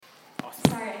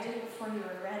sorry, I did it before you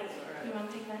were ready. You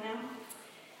want to take that now?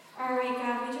 All right,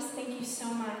 God, we just thank you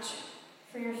so much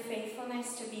for your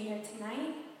faithfulness to be here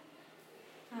tonight.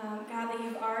 God, that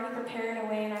you've already prepared a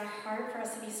way in our heart for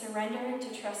us to be surrendered, to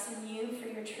trust in you for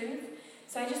your truth.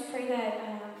 So I just pray that,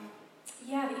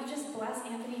 that you just bless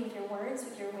Anthony with your words,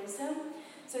 with your wisdom.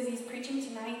 So as he's preaching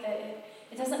tonight, that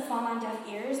it doesn't fall on deaf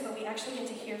ears, but we actually get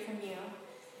to hear from you.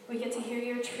 We get to hear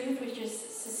your truth, which is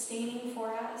sustaining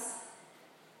for us.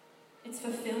 It's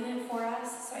fulfillment for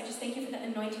us. So I just thank you for the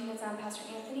anointing that's on Pastor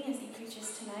Anthony as he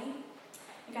preaches tonight.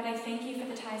 And God, I thank you for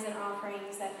the tithes and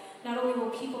offerings, that not only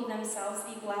will people themselves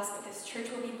be blessed, but this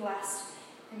church will be blessed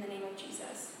in the name of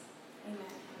Jesus. Amen.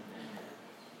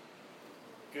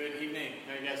 Good evening.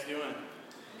 How you guys doing?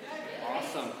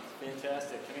 Awesome.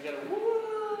 Fantastic. Can we get a woo?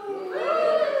 Wow,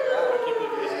 I can't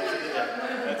believe you guys did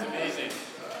that. That's amazing.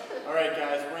 All right,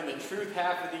 guys, we're in the truth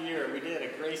half of the year. We did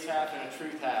a grace half and a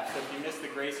truth half. So if you missed the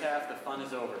grace half, the fun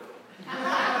is over.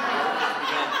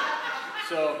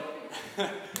 So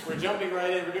we're jumping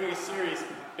right in. We're doing a series.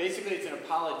 Basically, it's an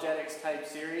apologetics type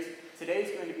series.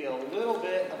 Today's going to be a little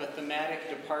bit of a thematic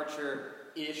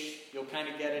departure-ish. You'll kind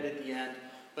of get it at the end.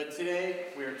 But today,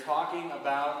 we're talking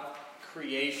about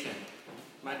creation.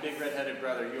 My big red-headed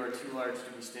brother, you are too large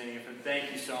to be standing in front.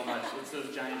 Thank you so much. It's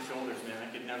those giant shoulders, man.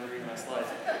 I could never read my slides.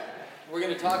 We're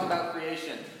going to talk about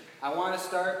creation. I want to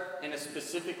start in a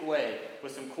specific way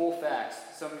with some cool facts.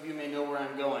 Some of you may know where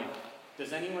I'm going.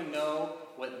 Does anyone know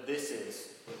what this is?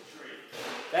 A tree.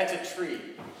 That's a tree.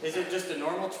 Is it just a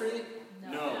normal tree?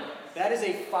 No. That is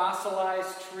a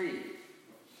fossilized tree.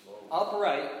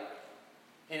 Upright,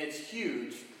 and it's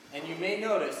huge. And you may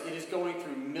notice it is going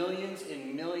through millions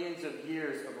and millions of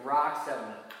years of rock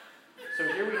sediment.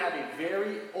 So here we have a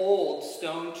very old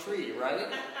stone tree, right?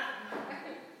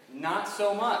 Not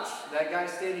so much. That guy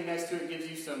standing next to it gives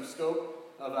you some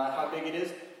scope of how big it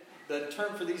is. The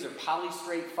term for these are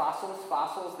polystrate fossils.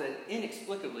 Fossils that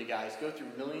inexplicably, guys, go through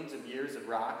millions of years of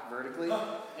rock vertically.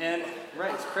 And,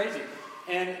 right, it's crazy.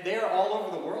 And they're all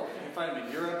over the world. You can find them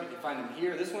in Europe, you can find them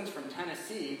here. This one's from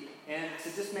Tennessee. And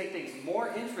to just make things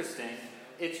more interesting,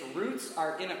 its roots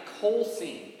are in a coal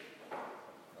seam.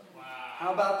 Wow.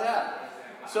 How about that?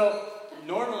 So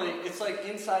normally it's like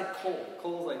inside coal.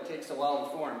 Coal like takes a while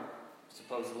to form,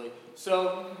 supposedly.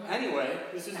 So anyway,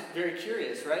 this is very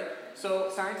curious, right?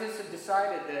 So scientists have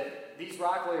decided that these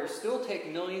rock layers still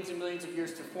take millions and millions of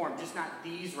years to form, just not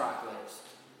these rock layers.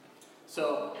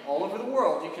 So all over the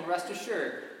world, you can rest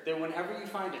assured that whenever you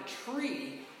find a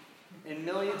tree in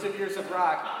millions of years of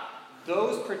rock,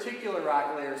 those particular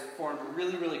rock layers formed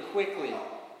really, really quickly,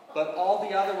 but all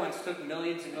the other ones took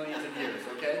millions and millions of years,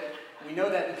 okay? We know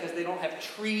that because they don't have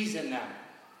trees in them.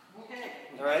 Okay.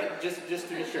 All right? Just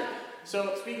to be sure.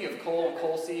 So speaking of coal and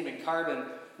coal seam and carbon,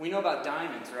 we know about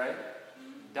diamonds, right?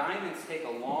 Diamonds take a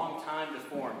long time to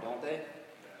form, don't they?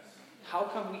 How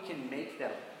come we can make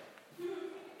them?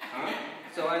 Huh?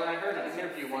 So I heard in an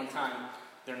interview one time,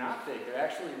 they're not fake, they're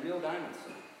actually real diamonds.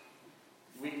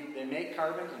 They make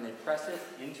carbon and they press it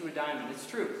into a diamond. It's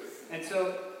true. And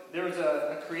so there was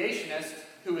a creationist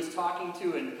who was talking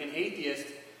to an atheist,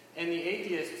 and the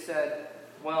atheist said,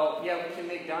 well, yeah, we can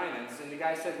make diamonds. And the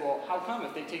guy said, well, how come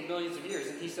if they take millions of years?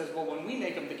 And he says, well, when we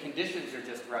make them, the conditions are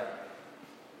just right.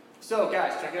 So,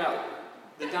 guys, check it out.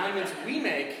 The diamonds we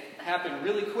make happen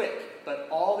really quick, but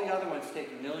all the other ones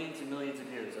take millions and millions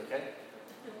of years, okay?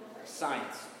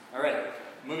 Science. All right,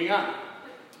 moving on.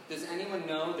 Does anyone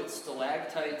know that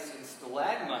stalactites and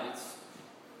stalagmites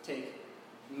take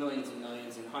millions and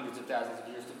millions and hundreds of thousands of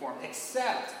years to form,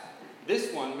 except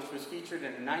this one, which was featured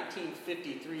in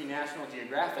 1953 National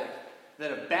Geographic,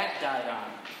 that a bat died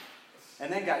on, and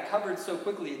then got covered so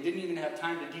quickly it didn't even have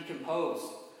time to decompose.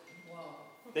 Whoa.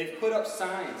 They've put up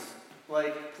signs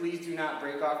like, please do not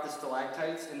break off the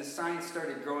stalactites, and the signs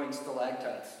started growing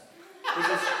stalactites. Which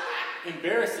is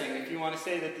embarrassing if you want to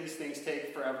say that these things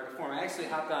take forever to form. I actually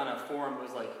hopped on a forum, it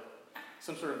was like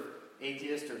some sort of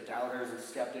atheist or doubters or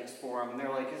skeptics forum, and they're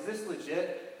like, is this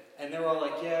legit? And they were all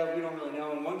like, yeah, we don't really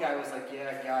know. And one guy was like,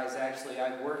 yeah, guys, actually,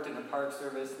 I worked in the Park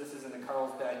Service. This is in the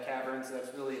Carlsbad Caverns.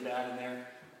 That's really bad in there.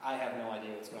 I have no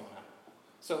idea what's going on.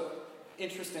 So,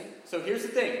 interesting. So here's the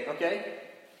thing, okay?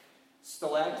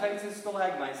 Stalactites and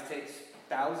stalagmites takes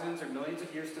thousands or millions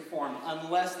of years to form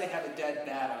unless they have a dead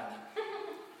bat on them.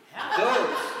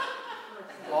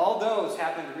 All those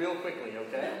happened real quickly,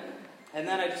 okay? And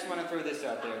then I just want to throw this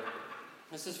out there.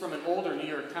 This is from an older New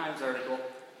York Times article.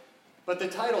 But the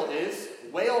title is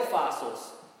Whale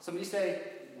Fossils. Somebody say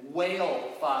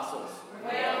whale fossils.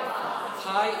 Whale fossils.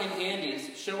 High in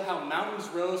Andes show how mountains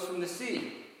rose from the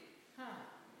sea.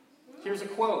 Here's a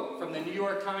quote from the New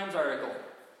York Times article.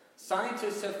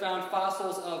 Scientists have found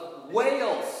fossils of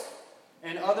whales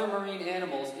and other marine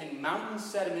animals in mountain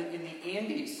sediment in the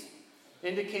Andes,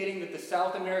 indicating that the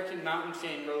South American mountain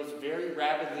chain rose very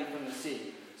rapidly from the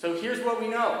sea. So here's what we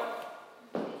know.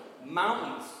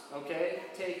 Mountains, okay,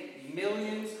 take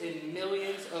millions and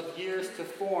millions of years to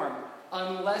form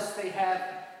unless they have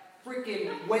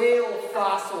freaking whale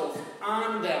fossils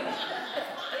on them.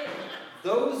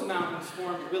 Those mountains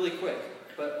formed really quick,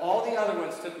 but all the other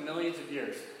ones took millions of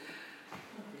years.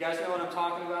 You guys know what I'm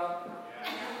talking about?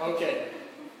 Okay,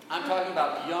 I'm talking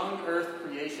about young earth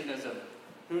creationism.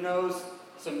 Who knows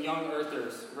some young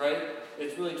earthers, right?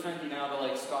 It's really trendy now to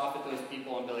like scoff at those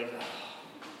people and be like, oh,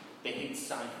 they hate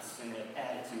science and their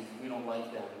attitude. We don't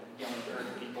like them, young earth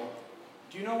people.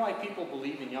 Do you know why people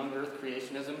believe in young earth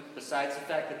creationism, besides the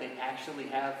fact that they actually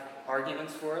have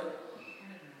arguments for it?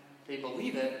 They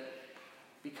believe it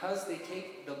because they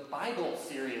take the Bible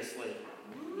seriously.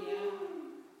 Yeah.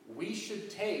 We should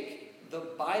take the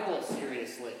Bible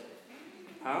seriously.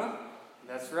 Huh?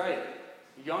 That's right.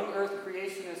 Young earth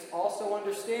creationists also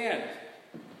understand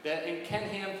that, and Ken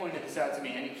Ham pointed this out to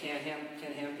me. Any Ken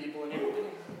Ham people in here?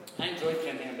 I enjoyed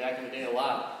Ken Ham back in the day a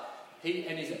lot.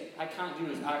 I can't do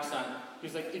his accent.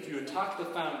 He's like, if you attack the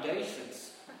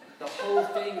foundations, the whole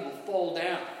thing will fall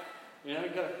down. You know, you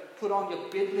got to put on your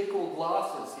biblical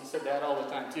glasses. He said that all the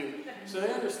time too. So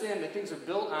they understand that things are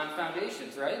built on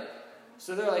foundations, right?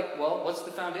 So they're like, well, what's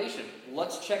the foundation?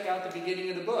 Let's check out the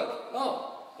beginning of the book.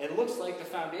 Oh, it looks like the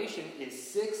foundation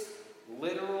is 6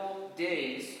 literal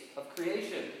days of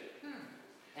creation.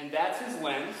 And that's his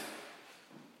lens.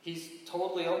 He's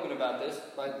totally open about this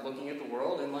by looking at the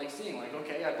world and like seeing, like,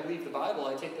 okay, I believe the Bible,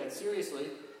 I take that seriously.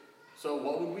 So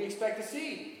what would we expect to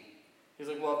see? He's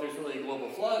like, well, if there's really a global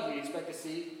flood, we expect to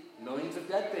see millions of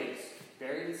dead things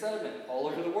buried in sediment all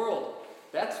over the world.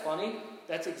 That's funny.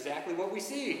 That's exactly what we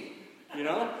see. You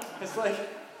know? It's like,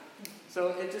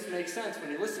 so it just makes sense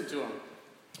when you listen to him.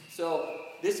 So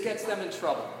this gets them in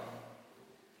trouble.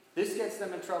 This gets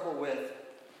them in trouble with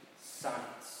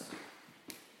science.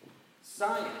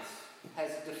 Science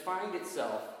has defined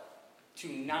itself to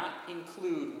not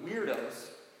include weirdos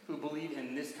who believe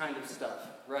in this kind of stuff,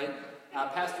 right?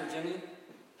 Pastor Jimmy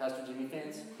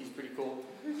fans, he's pretty cool.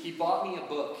 He bought me a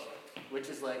book, which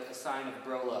is like a sign of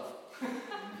bro love.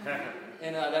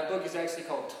 And that book is actually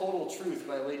called Total Truth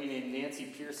by a lady named Nancy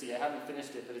Piercy. I haven't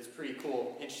finished it, but it's pretty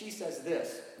cool. And she says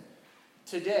this: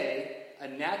 today, a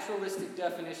naturalistic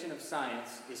definition of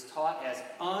science is taught as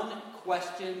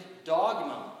unquestioned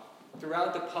dogma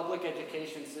throughout the public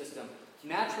education system.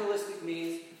 Naturalistic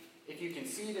means if you can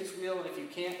see it, it's real, and if you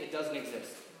can't, it doesn't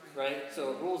exist, right?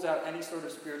 So it rules out any sort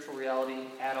of spiritual reality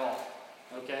at all,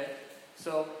 okay?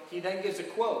 So he then gives a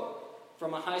quote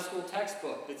from a high school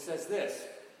textbook that says this: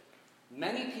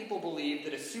 many people believe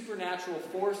that a supernatural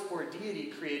force or deity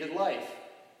created life.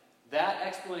 That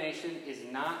explanation is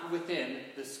not within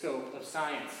the scope of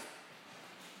science.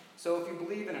 So if you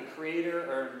believe in a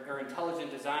creator or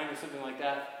intelligent design or something like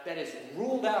that, that is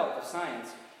ruled out of science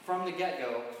from the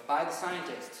get-go by the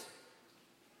scientists.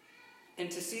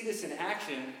 And to see this in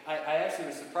action, I actually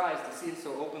was surprised to see it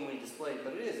so openly displayed,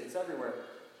 but it is, it's everywhere.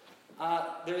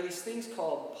 There are these things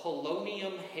called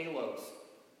polonium halos.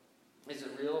 Is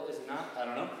it real? Is it not? I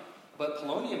don't know. But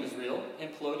polonium is real, and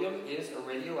polonium is a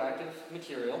radioactive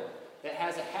material that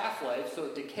has a half-life, so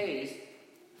it decays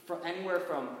from anywhere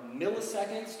from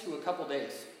milliseconds to a couple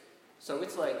days. So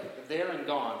it's like there and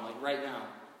gone, like right now.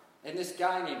 And this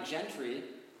guy named Gentry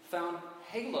found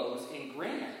halos in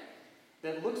granite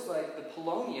that looks like the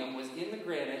polonium was in the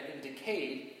granite and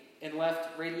decayed and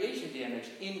left radiation damage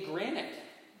in granite.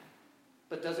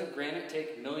 But doesn't granite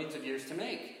take millions of years to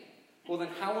make? Well, then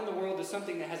how in the world does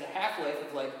something that has a half-life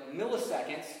of like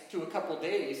milliseconds to a couple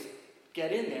days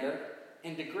get in there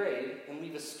and degrade and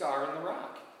leave a scar in the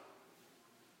rock?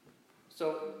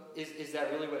 So is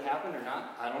that really what happened or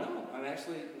not? I don't know. I'm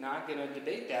actually not going to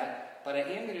debate that, but I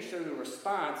am going to show you a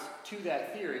response to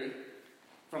that theory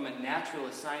from a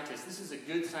naturalist scientist. This is a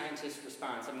good scientist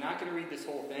response. I'm not going to read this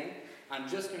whole thing. I'm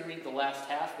just going to read the last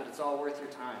half, but it's all worth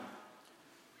your time.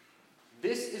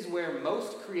 This is where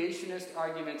most creationist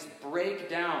arguments break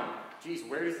down. Geez,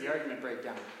 where does the argument break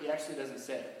down? He actually doesn't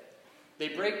say. They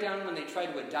break down when they try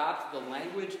to adopt the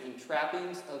language and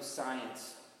trappings of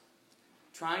science.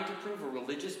 Trying to prove a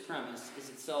religious premise is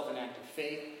itself an act of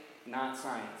faith, not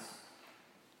science.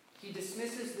 He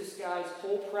dismisses this guy's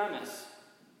whole premise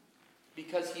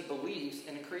because he believes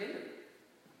in a creator.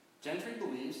 Gentry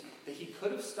believes that he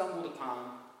could have stumbled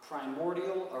upon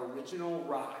primordial original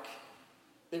rock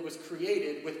that was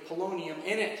created with polonium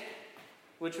in it,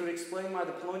 which would explain why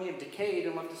the polonium decayed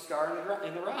and left a scar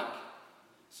in the rock.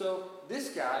 So this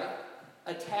guy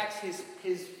attacks his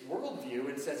worldview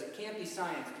and says it can't be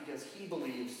science because he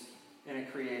believes in a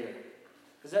creator.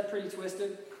 Is that pretty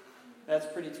twisted? That's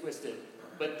pretty twisted.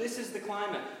 But this is the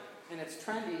climate, and it's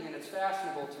trendy and it's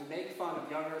fashionable to make fun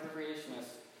of young earth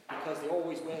creationists because they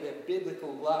always wear their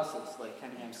biblical glasses, like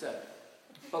Ken Ham said.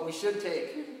 But we should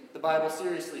take the Bible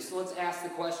seriously. So let's ask the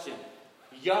question.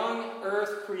 Young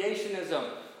earth creationism.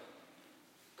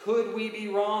 Could we be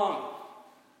wrong?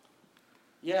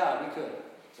 Yeah, we could.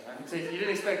 Sorry. You didn't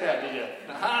expect that, did you?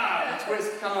 Aha! The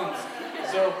twist comes.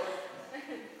 So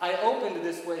I opened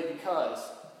this way because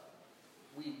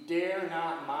we dare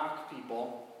not mock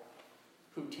people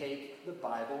who take the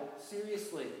Bible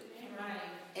seriously.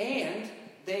 Right. And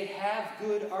they have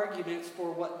good arguments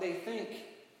for what they think.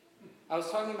 I was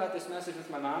talking about this message with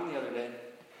my mom the other day,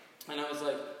 and I was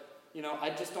like, I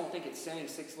just don't think it's saying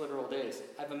 6 literal days.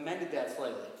 I've amended that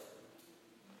slightly.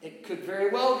 It could very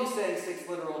well be saying 6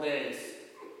 literal days,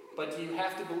 but do you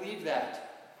have to believe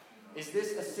that? Is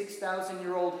this a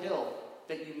 6,000-year-old hill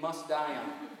that you must die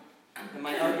on? And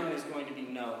my argument is going to be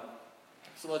no.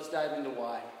 So let's dive into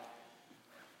why.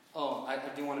 Oh, I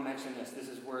do want to mention this. This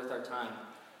is worth our time.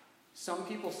 Some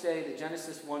people say that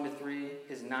Genesis 1-3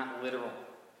 is not literal.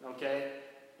 Okay?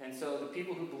 And so the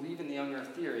people who believe in the young earth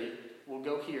theory will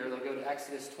go here. They'll go to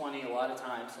Exodus 20 a lot of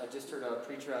times. I just heard a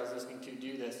preacher I was listening to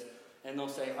do this. And they'll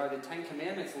say, are the 10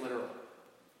 Commandments literal?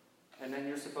 And then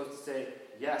you're supposed to say,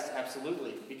 yes,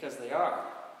 absolutely, because they are.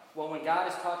 Well, when God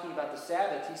is talking about the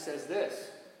Sabbath, he says this.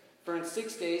 For in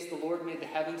 6 days the Lord made the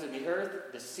heavens and the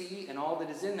earth, the sea, and all that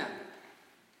is in them.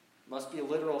 Must be a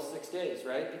literal 6 days,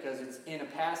 right? Because it's in a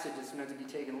passage that's meant to be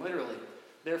taken literally.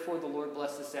 Therefore the Lord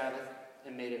blessed the Sabbath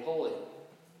and made it holy.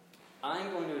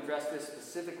 I'm going to address this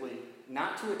specifically,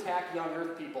 not to attack young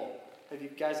earth people. Have you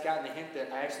guys gotten the hint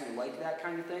that I actually like that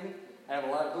kind of thing? I have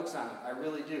a lot of books on it. I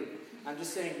really do. I'm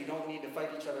just saying we don't need to fight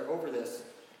each other over this,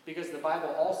 because the Bible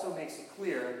also makes it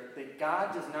clear that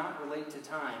God does not relate to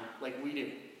time like we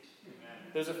do.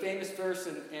 There's a famous verse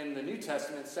in the New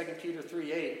Testament, 2 Peter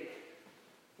 3:8,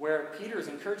 where Peter is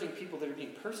encouraging people that are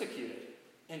being persecuted.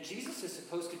 And Jesus is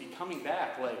supposed to be coming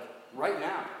back, like, right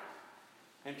now.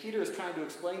 And Peter is trying to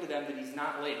explain to them that he's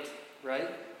not late, right?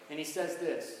 And he says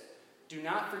this, do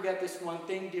not forget this one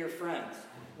thing, dear friends.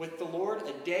 With the Lord,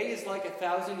 a day is like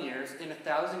 1,000 years, and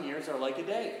 1,000 years are like a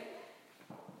day.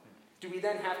 Do we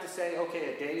then have to say,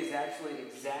 okay, a day is actually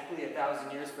exactly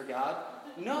 1,000 years for God?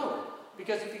 No,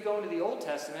 because if you go into the Old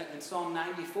Testament, in Psalm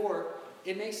 94,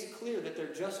 it makes it clear that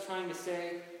they're just trying to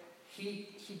say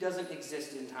he doesn't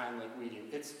exist in time like we do.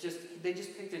 It's just, they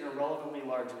just picked an irrelevantly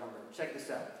large number. Check this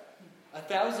out.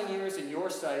 1,000 years in your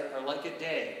sight are like a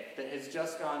day that has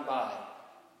just gone by,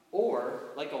 or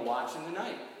like a watch in the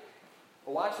night.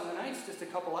 A watch in the night is just a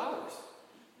couple hours.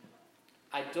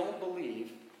 I don't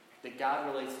believe that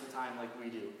God relates to time like we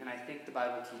do, and I think the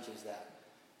Bible teaches that.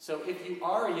 So if you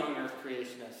are a young earth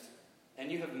creationist,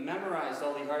 and you have memorized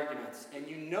all the arguments, and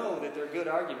you know that they're good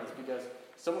arguments, because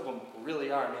some of them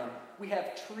really are, man. We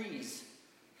have trees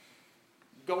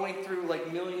going through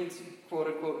like millions,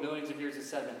 quote-unquote, millions of years of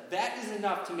sediment. That is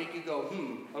enough to make you go,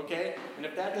 okay? And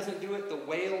if that doesn't do it, the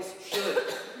whales should.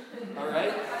 All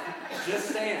right? Just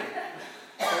saying.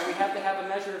 So we have to have a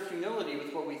measure of humility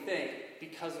with what we think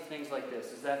because of things like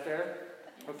this. Is that fair?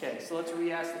 Okay, so let's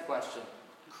re-ask the question.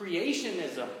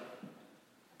 Creationism.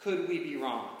 Could we be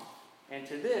wrong? And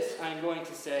to this, I'm going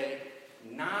to say,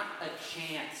 not a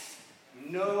chance.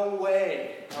 No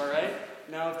way. All right?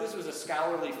 Now, if this was a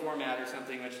scholarly format or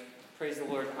something, which, praise the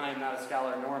Lord, I am not a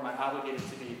scholar, nor am I obligated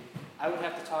to be, I would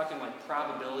have to talk in like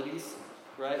probabilities,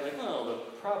 right? Like, well, the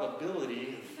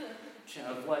probability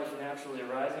of life naturally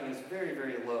arising is very,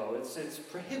 very low. It's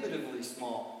prohibitively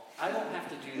small. I don't have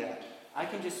to do that. I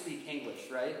can just speak English,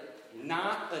 right?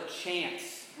 Not a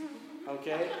chance.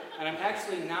 Okay? And I'm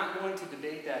actually not going to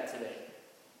debate that today.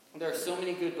 There are so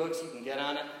many good books you can get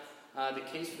on it. The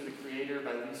Case for the Creator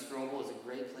by Lee Strobel is a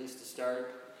great place to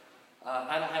start.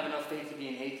 I don't have enough faith to be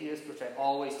an atheist, which I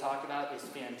always talk about. It's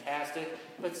fantastic.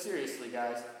 But seriously,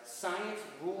 guys, science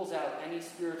rules out any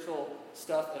spiritual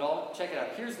stuff at all. Check it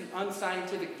out. Here's the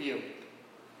unscientific view.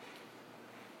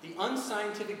 The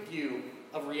unscientific view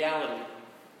of reality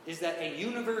is that a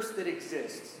universe that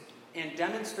exists and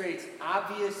demonstrates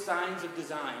obvious signs of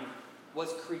design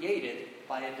was created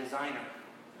by a designer.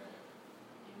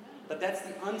 But that's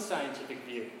the unscientific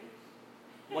view.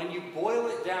 When you boil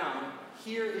it down,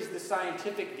 here is the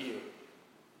scientific view.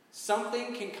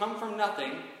 Something can come from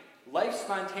nothing, life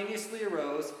spontaneously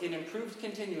arose, and improved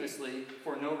continuously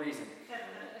for no reason.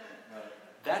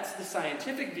 That's the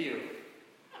scientific view.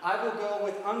 I will go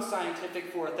with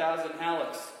unscientific for 1,000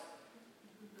 Alex.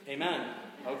 Amen.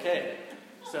 Okay,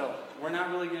 so we're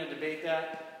not really going to debate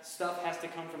that. Stuff has to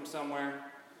come from somewhere.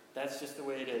 That's just the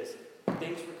way it is.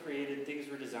 Things were created, things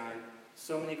were designed.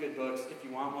 So many good books. If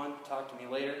you want one, talk to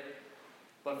me later.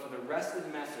 But for the rest of the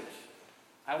message,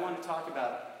 I want to talk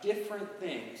about different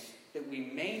things that we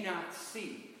may not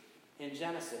see in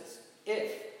Genesis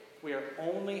if we are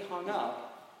only hung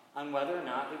up on whether or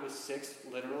not it was 6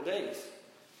 literal days.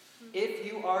 If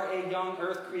you are a young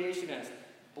earth creationist,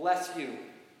 bless you.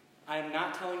 I am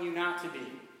not telling you not to be.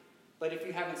 But if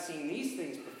you haven't seen these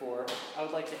things before, I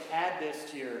would like to add this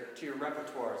to your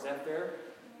repertoire. Is that fair?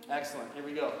 Excellent. Here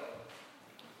we go.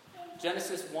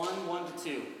 Genesis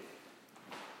 1:1-2.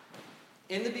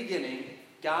 In the beginning,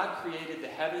 God created the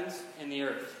heavens and the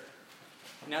earth.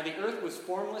 Now the earth was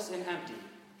formless and empty.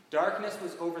 Darkness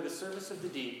was over the surface of the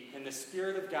deep, and the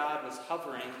Spirit of God was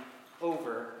hovering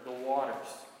over the waters.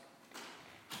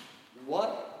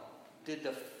 What did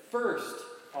the first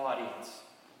audience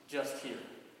just hear?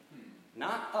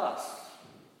 Not us.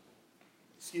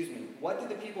 Excuse me. What did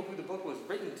the people who the book was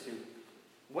written to,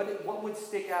 what would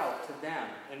stick out to them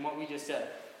in what we just said?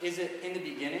 Is it in the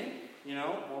beginning?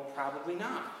 Well, probably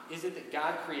not. Is it that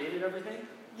God created everything?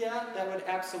 Yeah, that would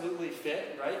absolutely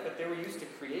fit, right? But they were used to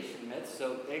creation myths,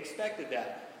 so they expected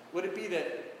that. Would it be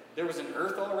that there was an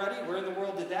earth already? Where in the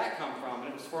world did that come from? And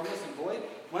it was formless and void?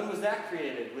 When was that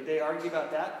created? Would they argue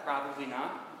about that? Probably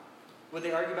not. Would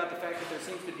they argue about the fact that there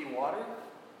seems to be water?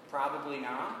 Probably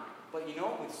not. But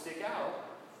what would stick out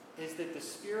is that the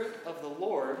Spirit of the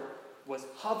Lord was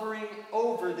hovering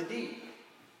over the deep.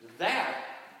 That,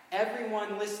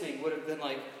 everyone listening would have been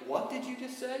like, what did you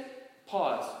just say?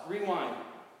 Pause. Rewind.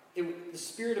 The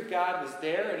Spirit of God was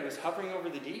there and it was hovering over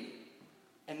the deep.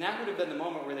 And that would have been the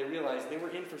moment where they realized they were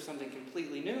in for something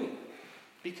completely new.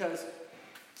 Because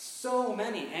so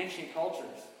many ancient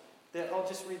cultures, I'll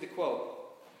just read the quote.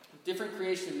 Different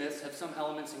creation myths have some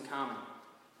elements in common.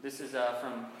 This is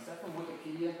from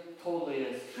Wikipedia? Totally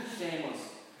is. Shameless.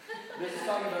 This is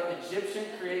talking about Egyptian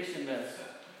creation myths.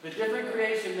 The different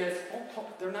creation myths,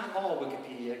 they're not all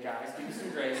Wikipedia, guys. Give me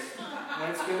some grace. When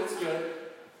it's good, it's good.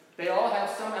 They all have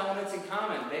some elements in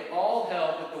common. They all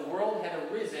held that the world had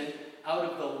arisen out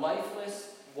of the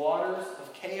lifeless waters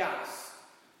of chaos.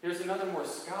 Here's another more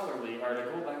scholarly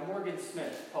article by Morgan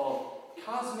Smith called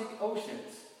Cosmic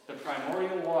Oceans, the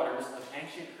Primordial Waters of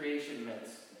Ancient Creation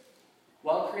Myths.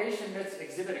 While creation myths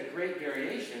exhibit a great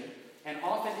variation and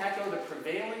often echo the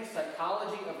prevailing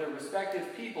psychology of their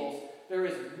respective peoples, there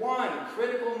is one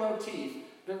critical motif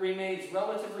that remains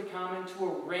relatively common to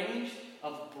a range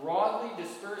of broadly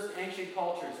dispersed ancient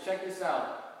cultures. Check this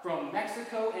out. From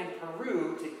Mexico and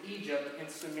Peru to Egypt and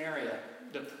Sumeria,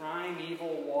 the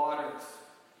primeval waters.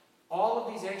 All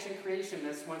of these ancient creation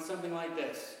myths went something like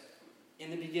this.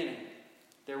 In the beginning,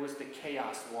 there was the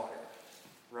chaos water.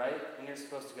 Right? And you're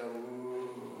supposed to go,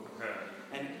 ooh.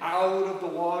 And out of the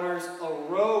waters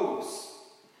arose.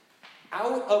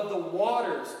 Out of the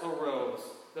waters arose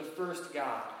the first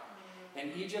God.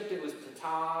 In Egypt, it was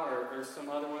Ptah or some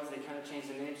other ones. They kind of changed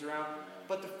the names around.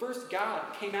 But the first God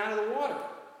came out of the water.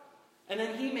 And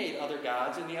then he made other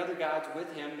gods, and the other gods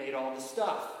with him made all the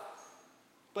stuff.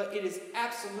 But it is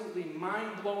absolutely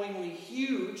mind-blowingly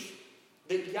huge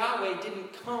that Yahweh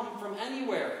didn't come from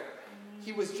anywhere.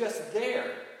 He was just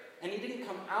there. And he didn't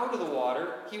come out of the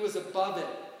water. He was above it.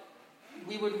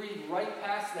 We would read right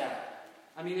past that.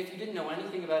 I mean, if you didn't know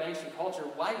anything about ancient culture,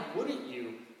 why wouldn't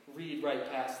you read right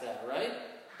past that, right?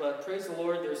 But praise the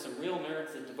Lord, there's some real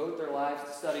nerds that devote their lives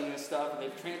to studying this stuff, and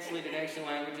they've translated ancient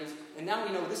languages. And now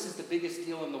we know this is the biggest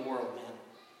deal in the world, man.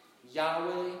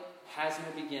 Yahweh has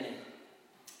no beginning.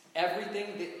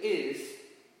 Everything that is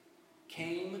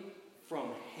came from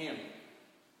him.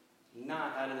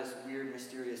 Not out of this weird,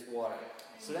 mysterious water.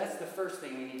 So that's the first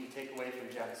thing we need to take away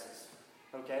from Genesis.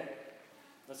 Okay?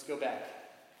 Let's go back.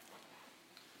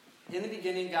 In the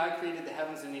beginning, God created the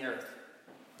heavens and the earth.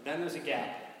 Then there's a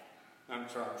gap. I'm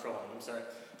trolling. I'm sorry.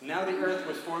 Now the earth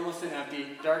was formless and empty.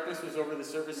 Darkness was over the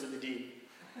surface of the deep.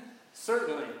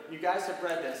 Certainly, you guys have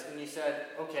read this, and you said,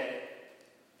 okay,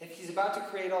 if he's about to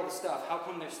create all the stuff, how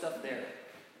come there's stuff there?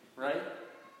 Right?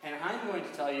 And I'm going to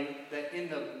tell you that in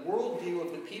the worldview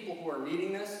of the people who are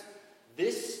reading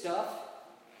this stuff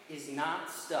is not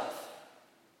stuff.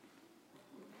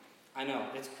 I know,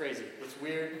 it's crazy. It's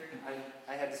weird.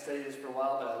 I had to study this for a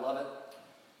while, but I love it.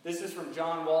 This is from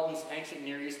John Walton's Ancient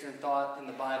Near Eastern Thought in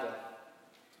the Bible.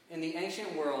 In the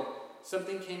ancient world,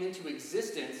 something came into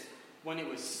existence when it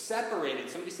was separated.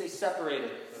 Somebody say separated.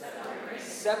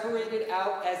 Separated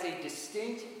out as a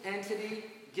distinct entity,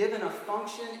 given a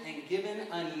function, and given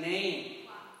a name.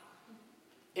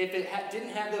 If it didn't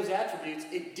have those attributes,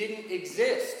 it didn't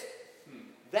exist.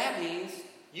 That means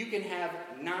You can have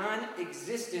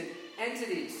non-existent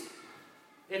entities.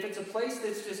 If it's a place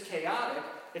that's just chaotic,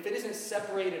 if it isn't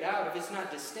separated out, if it's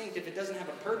not distinct, if it doesn't have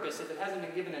a purpose, if it hasn't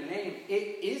been given a name,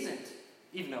 it isn't,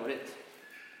 even though it is.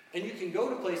 And you can go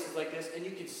to places like this and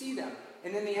you can see them.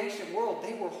 And in the ancient world,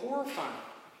 they were horrifying.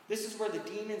 This is where the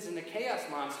demons and the chaos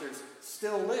monsters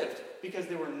still lived, because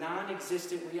they were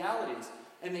non-existent realities.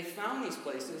 And they found these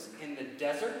places in the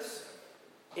deserts,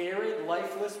 arid,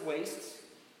 lifeless wastes,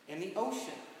 and the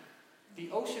ocean. The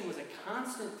ocean was a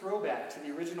constant throwback to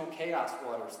the original chaos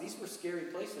waters. These were scary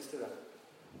places to them,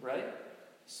 right?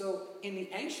 So in the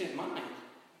ancient mind,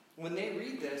 when they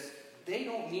read this, they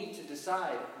don't need to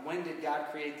decide when did God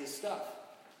create this stuff.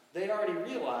 They already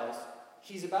realize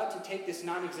he's about to take this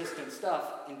non-existent stuff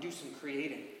and do some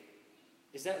creating.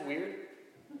 Is that weird?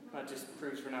 That just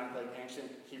proves we're not like ancient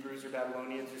Hebrews or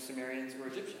Babylonians or Sumerians or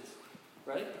Egyptians,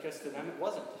 right? Because to them it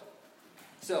wasn't.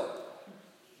 So,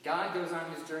 God goes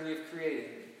on his journey of creating,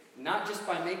 not just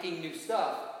by making new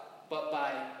stuff, but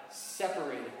by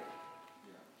separating.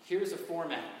 Here's a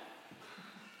format.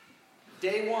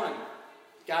 Day 1,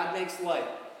 God makes light,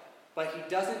 but he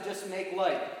doesn't just make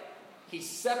light. He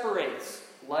separates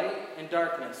light and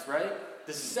darkness, right?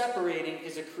 The separating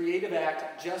is a creative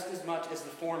act just as much as the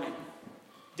forming.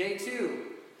 Day 2,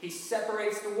 he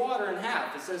separates the water in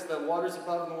half. It says the waters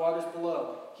above and the waters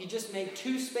below. He just made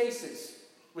 2 spaces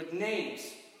with names,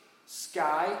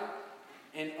 sky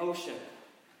and ocean,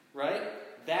 right?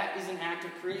 That is an act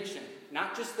of creation.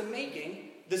 Not just the making,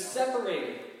 the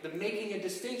separating, the making a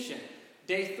distinction.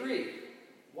 Day 3,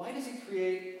 why does he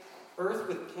create earth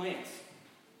with plants?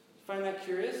 Find that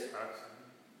curious?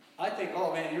 I think,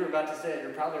 oh man, you were about to say it.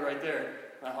 You're probably right there.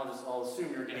 I'll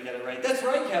assume you're going to get it right. That's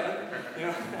right, Kevin.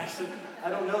 Actually, I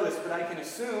don't know this, but I can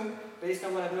assume, based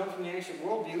on what I've known from the ancient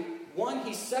worldview, 1,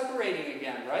 he's separating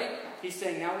again, right? He's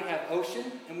saying now we have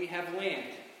ocean and we have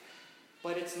land.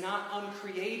 But it's not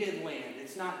uncreated land.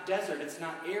 It's not desert. It's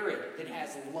not arid. It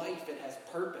has life. It has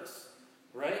purpose,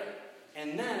 right?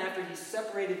 And then after he's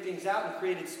separated things out and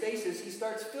created spaces, he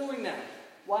starts filling them.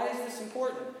 Why is this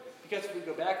important? Because if we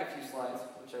go back a few slides,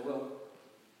 which I will.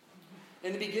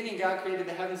 In the beginning, God created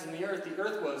the heavens and the earth. The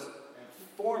earth was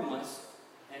formless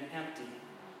and empty.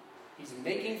 He's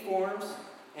making forms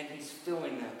and he's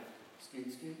filling them.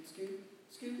 Scoot, scoot, scoot,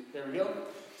 scoot. There we go.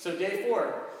 So day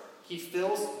 4, he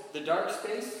fills the dark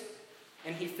space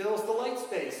and he fills the light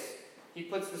space. He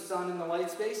puts the sun in the light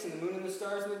space and the moon and the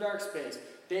stars in the dark space.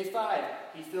 Day 5,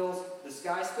 he fills the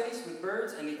sky space with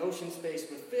birds and the ocean space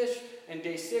with fish. And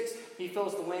day 6, he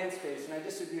fills the land space. And I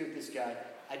disagree with this guy.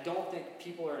 I don't think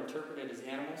people are interpreted as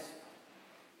animals.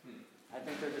 I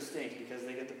think they're distinct because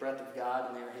they get the breath of God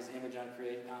and they are his image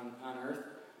on earth.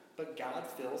 But God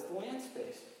fills the land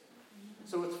space.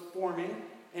 So it's forming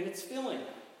and it's filling.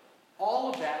 All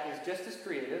of that is just as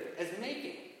creative as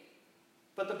making.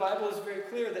 But the Bible is very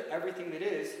clear that everything that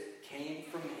is came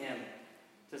from him.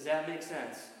 Does that make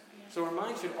sense? So our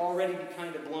mind should already be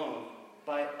kind of blown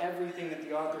by everything that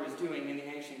the author is doing in the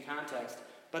ancient context.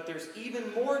 But there's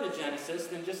even more to Genesis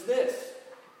than just this.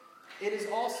 It is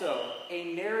also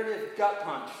a narrative gut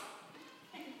punch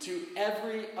to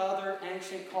every other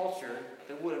ancient culture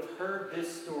that would have heard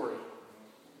this story.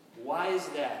 Why is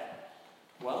that?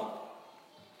 Well,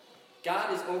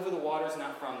 God is over the waters,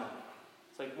 not from them.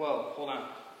 It's like, whoa, hold on.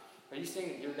 Are you saying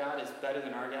that your God is better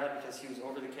than our God because he was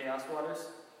over the chaos waters?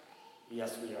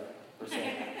 Yes, we are.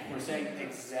 We're saying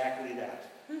exactly that.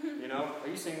 Are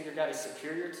you saying your God is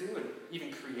superior to and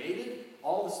even created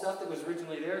all the stuff that was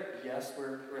originally there? Yes,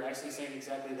 we're actually saying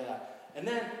exactly that. And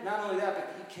then, not only that,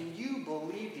 but can you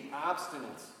believe the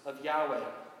obstinance of Yahweh?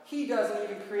 He doesn't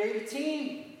even create a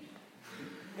team.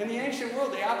 In the ancient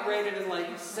world, they operated in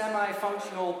like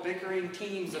semi-functional bickering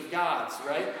teams of gods,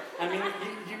 right? I mean,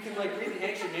 you can like read the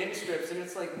ancient manuscripts and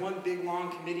it's like one big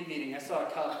long committee meeting. I saw a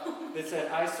cup that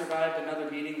said, "I survived another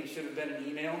meeting that should have been an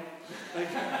email." Like,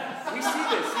 we see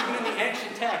this even in the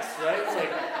ancient texts, right?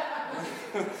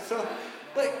 It's like,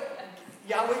 but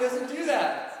Yahweh doesn't do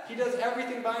that. He does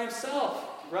everything by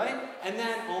himself, right? And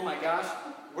then, oh my gosh,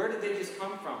 where did they just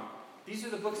come from? These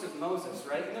are the books of Moses,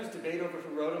 right? And there's debate over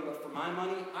who wrote them, but for my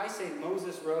money, I say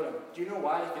Moses wrote them. Do you know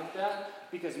why I think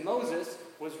that? Because Moses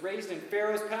was raised in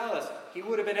Pharaoh's palace. He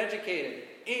would have been educated,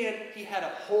 and he had a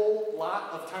whole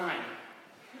lot of time.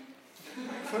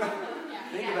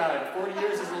 Think about it. 40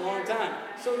 years is a long time.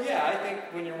 So yeah, I think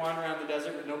when you're wandering around the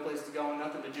desert with no place to go and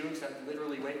nothing to do except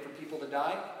literally wait for people to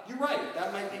die, you're right.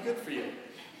 That might be good for you.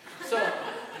 So,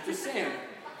 just saying.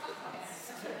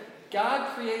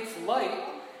 God creates light,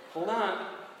 hold on,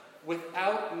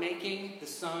 without making the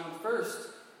sun first.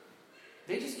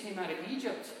 They just came out of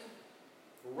Egypt.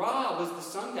 Ra was the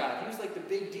sun god. He was like the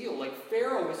big deal. Like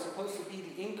Pharaoh was supposed to be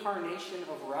the incarnation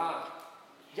of Ra.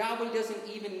 Yahweh doesn't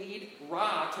even need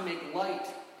Ra to make light.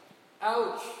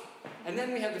 Ouch. And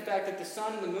then we have the fact that the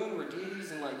sun and the moon were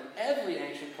deities in like every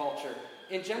ancient culture.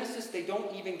 In Genesis, they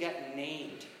don't even get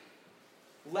named.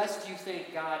 Lest you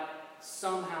think God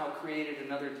somehow created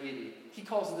another deity. He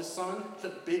calls the sun the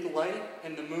big light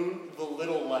and the moon the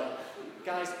little light.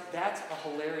 Guys, that's a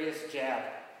hilarious jab.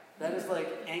 That is like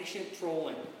ancient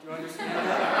trolling. Do you understand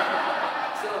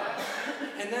that?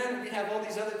 And then we have all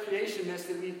these other creation myths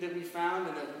that we found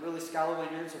and that really scholarly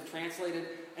nerds have translated.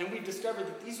 And we've discovered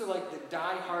that these are like the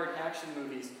die-hard action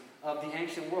movies of the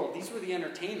ancient world. These were the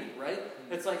entertainment, right?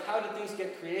 It's like, how did things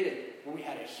get created? Well, we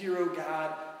had a hero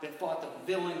god that fought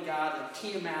the villain god, the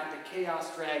Tiamat, the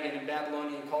chaos dragon in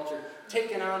Babylonian culture,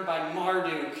 taken on by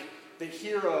Marduk, the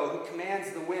hero who commands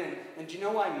the wind. And do you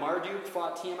know why Marduk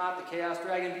fought Tiamat, the chaos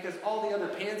dragon? Because all the other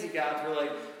pansy gods were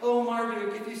like, oh,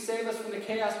 Marduk, if you save us from the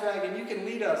chaos dragon, you can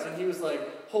lead us. And he was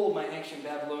like, hold my ancient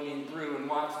Babylonian brew and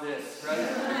watch this, right?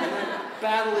 And then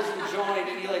battle is enjoined,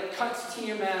 and he like cuts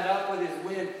Tiamat up with his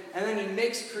wind, and then he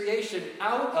makes creation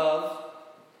out of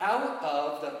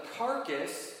the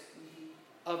carcass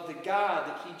of the god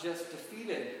that he just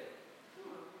defeated.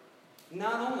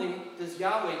 Not only does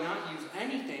Yahweh not use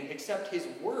anything except his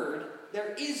word,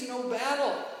 there is no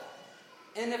battle.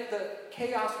 And if the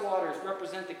chaos waters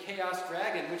represent the chaos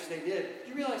dragon, which they did,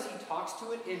 do you realize he talks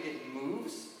to it and it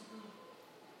moves?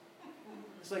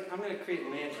 It's like, I'm going to create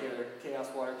land here, chaos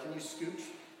water. Can you scooch?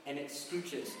 And it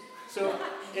scooches. So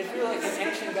if you're like an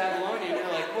ancient Babylonian,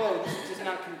 you're like, whoa, this is just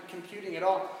not computing at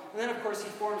all. And then, of course, he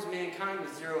forms mankind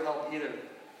with zero help either.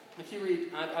 If you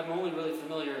read, I'm only really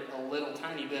familiar a little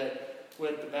tiny bit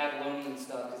with the Babylonian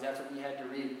stuff, because that's what we had to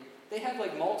read. They have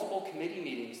like multiple committee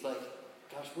meetings, like,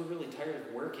 gosh, we're really tired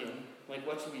of working. Like,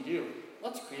 what should we do?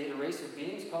 Let's create a race of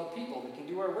beings called people that can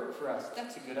do our work for us.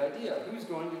 That's a good idea. Who's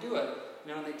going to do it?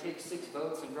 You know, they take 6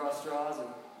 votes and draw straws, and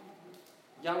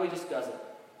Yahweh just does it.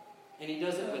 And he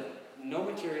does it with no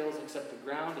materials except the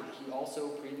ground that he also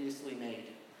previously made.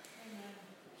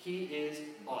 He is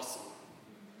awesome.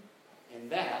 And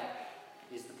that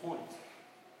is the point.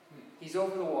 He's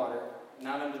over the water,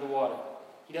 not under the water.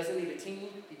 He doesn't need a team.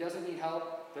 He doesn't need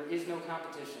help. There is no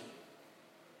competition.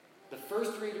 The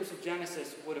first readers of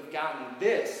Genesis would have gotten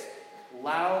this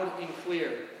loud and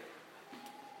clear.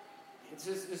 This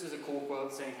is a cool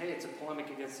quote saying, hey, it's a polemic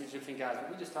against the Egyptian gods,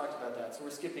 but we just talked about that, so we're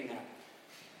skipping that.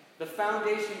 The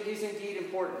foundation is indeed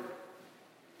important,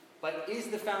 but is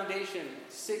the foundation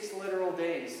 6 literal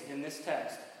days in this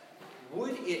text?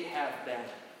 Would it have been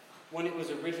when it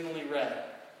was originally read?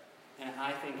 And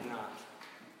I think not.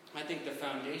 I think the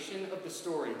foundation of the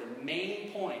story, the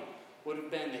main point, would have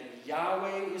been that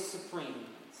Yahweh is supreme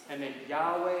and that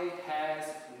Yahweh has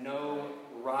no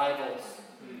rivals.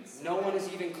 No one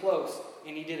is even close,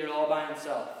 and he did it all by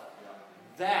himself.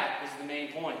 That is the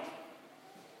main point.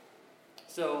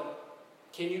 So,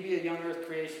 can you be a young earth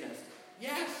creationist?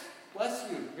 Yes, bless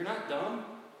you. You're not dumb.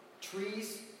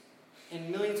 Trees and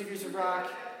millions of years of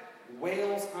rock,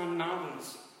 whales on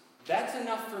mountains. That's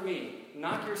enough for me.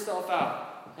 Knock yourself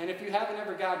out. And if you haven't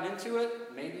ever gotten into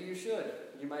it, maybe you should.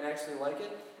 You might actually like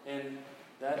it, and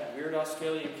that weird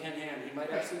Australian Ken Ham, he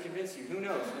might actually convince you. Who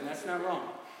knows? And that's not wrong.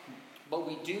 But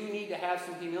we do need to have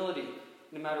some humility,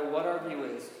 no matter what our view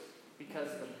is, because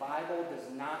the Bible does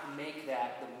not make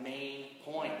that the main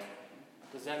point.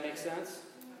 Does that make sense?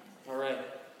 All right.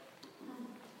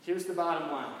 Here's the bottom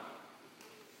line.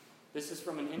 This is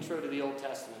from an intro to the Old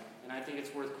Testament, and I think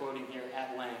it's worth quoting here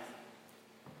at length.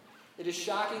 It is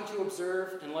shocking to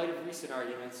observe, in light of recent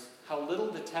arguments, how little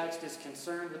the text is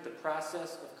concerned with the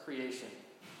process of creation.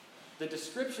 The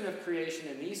description of creation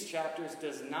in these chapters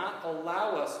does not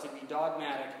allow us to be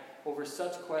dogmatic over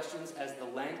such questions as the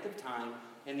length of time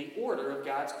and the order of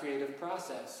God's creative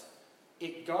process.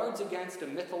 It guards against a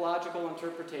mythological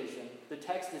interpretation. The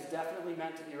text is definitely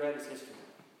meant to be read as history.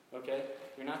 Okay?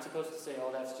 You're not supposed to say,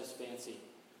 oh, that's just fancy.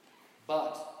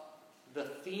 But the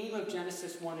theme of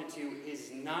Genesis 1 and 2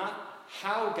 is not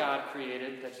how God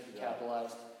created, that should be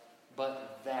capitalized,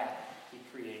 but that he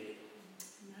created.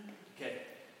 Okay.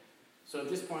 So at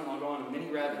this point, I'll go on a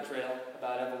mini rabbit trail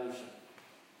about evolution.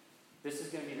 This is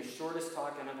going to be the shortest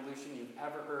talk on evolution you've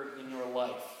ever heard in your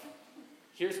life.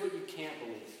 Here's what you can't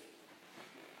believe.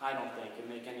 I don't think it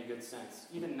make any good sense.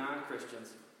 Even non-Christians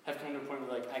have come to a point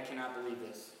where I cannot believe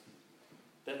this.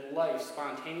 That life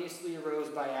spontaneously arose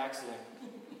by accident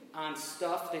on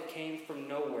stuff that came from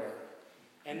nowhere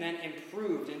and then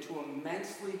improved into an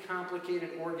immensely complicated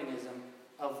organism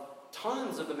of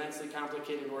tons of immensely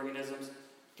complicated organisms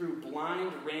through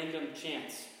blind, random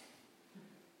chance.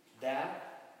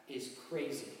 That is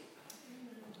crazy.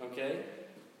 Okay?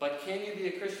 But can you be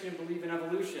a Christian and believe in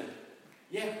evolution?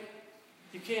 Yeah,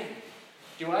 you can.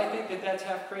 Do I think that that's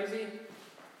half crazy?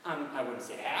 I wouldn't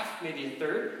say half, maybe a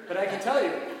third, but I can tell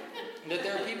you that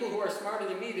there are people who are smarter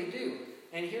than me that do.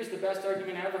 And here's the best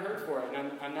argument I ever heard for it,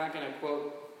 and I'm not going to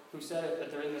quote who said it,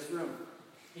 but they're in this room.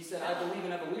 He said, I believe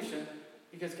in evolution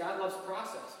because God loves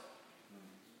process.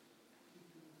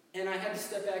 And I had to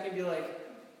step back and be like,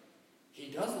 he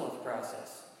does love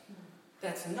process.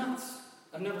 That's nuts.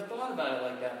 I've never thought about it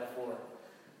like that before.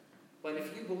 But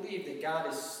if you believe that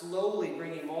God is slowly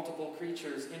bringing multiple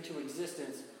creatures into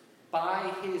existence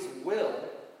by his will,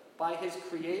 by his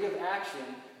creative action,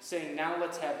 saying, now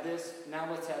let's have this, now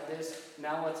let's have this,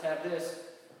 now let's have this,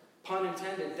 pun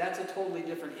intended, that's a totally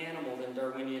different animal than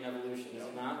Darwinian evolution, is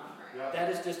it not? Yeah.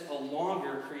 That is just a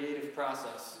longer creative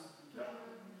process. Yeah.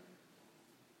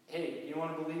 Hey, you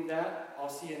want to believe that? I'll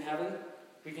see you in heaven.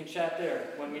 We can chat there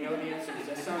when we know the answer. Does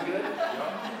that sound good?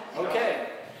 Yeah. Okay.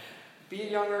 Be a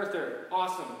young earther.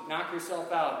 Awesome. Knock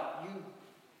yourself out. You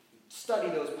study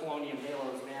those polonium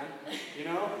halos, man. You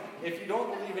know? If you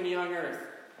don't believe in a young earth,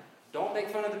 don't make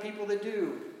fun of the people that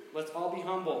do. Let's all be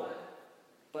humble.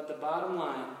 But the bottom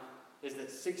line is that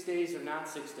 6 days or not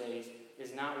 6 days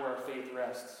is not where our faith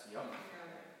rests. Yeah.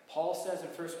 Paul says in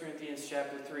 1 Corinthians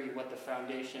chapter 3 what the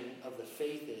foundation of the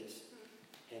faith is,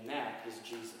 and that is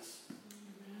Jesus.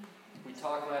 We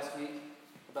talked last week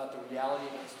about the reality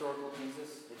of historical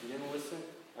Jesus. If you didn't listen,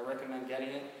 I recommend getting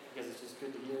it because it's just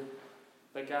good to hear.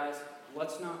 But guys,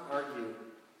 let's not argue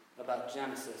about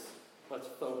Genesis. Let's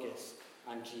focus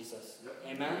on Jesus. Yep.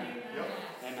 Amen? Yep.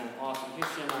 Amen. Awesome.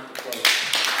 Here's Shamrock to close.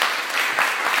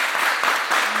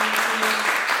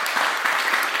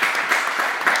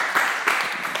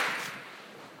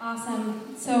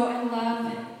 Awesome. So I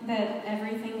love that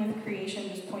everything with creation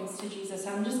just points to Jesus.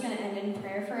 So I'm just going to end in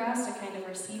prayer for us to kind of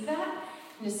receive that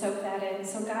and just soak that in.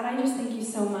 So God, I just thank you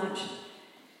so much.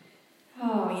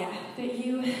 Oh yeah, that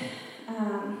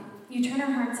you turn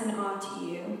our hearts in awe to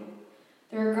you.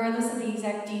 That regardless of the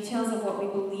exact details of what we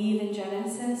believe in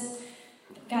Genesis,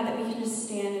 God, that we can just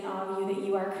stand in awe of you, that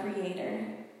you are creator.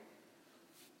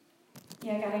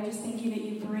 Yeah, God, I just thank you that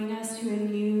you bring us to a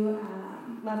new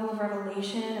level of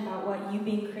revelation about what you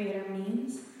being creator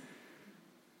means.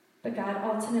 But God,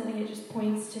 ultimately it just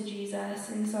points to Jesus.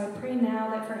 And so I pray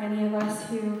now that for any of us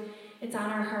who it's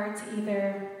on our heart to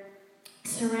either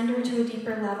surrender to a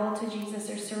deeper level to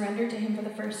Jesus or surrender to him for the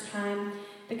first time,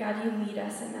 that God, you lead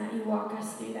us in that, you walk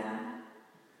us through that.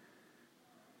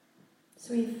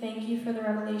 So we thank you for the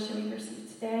revelation we've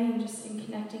received today and just in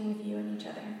connecting with you and each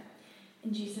other.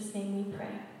 In Jesus' name we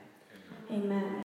pray. Amen.